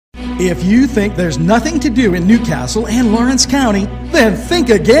If you think there's nothing to do in Newcastle and Lawrence County, then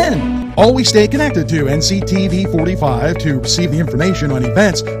think again. Always stay connected to NCTV45 to receive the information on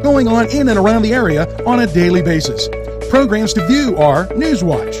events going on in and around the area on a daily basis. Programs to view are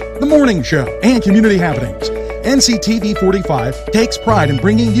NewsWatch, The Morning Show, and Community Happenings. NCTV45 takes pride in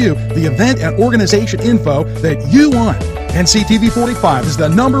bringing you the event and organization info that you want. NCTV45 is the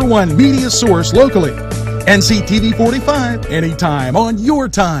 #1 media source locally. NCTV45, anytime on your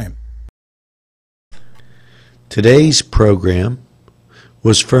time. Today's program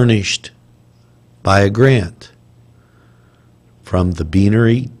was furnished by a grant from the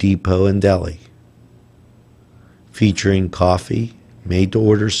Beanery Depot and Deli, featuring coffee,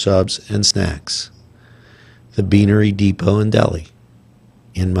 made-to-order subs, and snacks. The Beanery Depot and Deli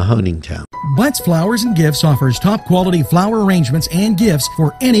in Mahoningtown. Butts Flowers and Gifts offers top quality flower arrangements and gifts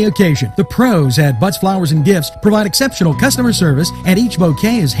for any occasion. The pros at Butts Flowers and Gifts provide exceptional customer service, and each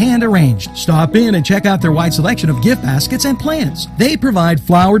bouquet is hand arranged. Stop in and check out their wide selection of gift baskets and plants. They provide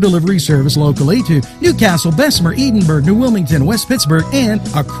flower delivery service locally to Newcastle, Bessemer, Edinburgh, New Wilmington, West Pittsburgh, and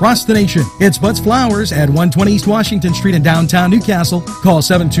across the nation. It's Butts Flowers at 120 East Washington Street in downtown Newcastle. Call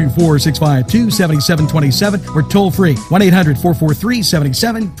 724-652-7727 or toll free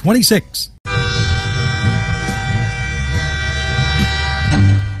 1-800-443-7726.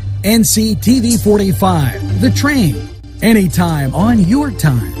 NCTV45, The Train, anytime on your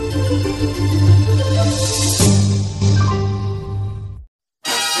time.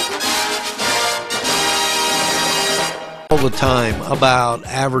 All the time about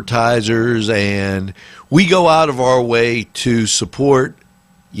advertisers, and we go out of our way to support,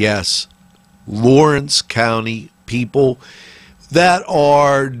 yes, Lawrence County people that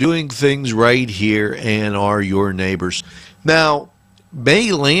are doing things right here and are your neighbors. Now,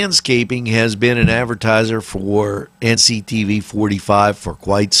 Bay Landscaping has been an advertiser for NCTV45 for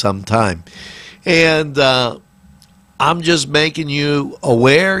quite some time. And I'm just making you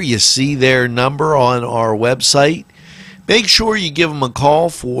aware. You see their number on our website. Make sure you give them a call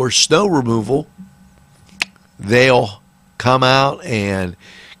for snow removal. They'll come out and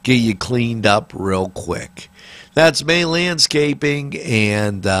get you cleaned up real quick. That's May Landscaping,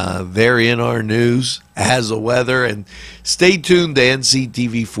 and they're in our news as the weather. And stay tuned to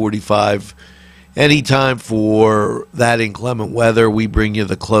NCTV45 anytime for that inclement weather. We bring you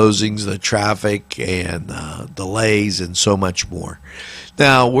the closings, the traffic, and delays, and so much more.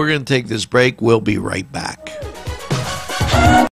 Now, we're going to take this break. We'll be right back.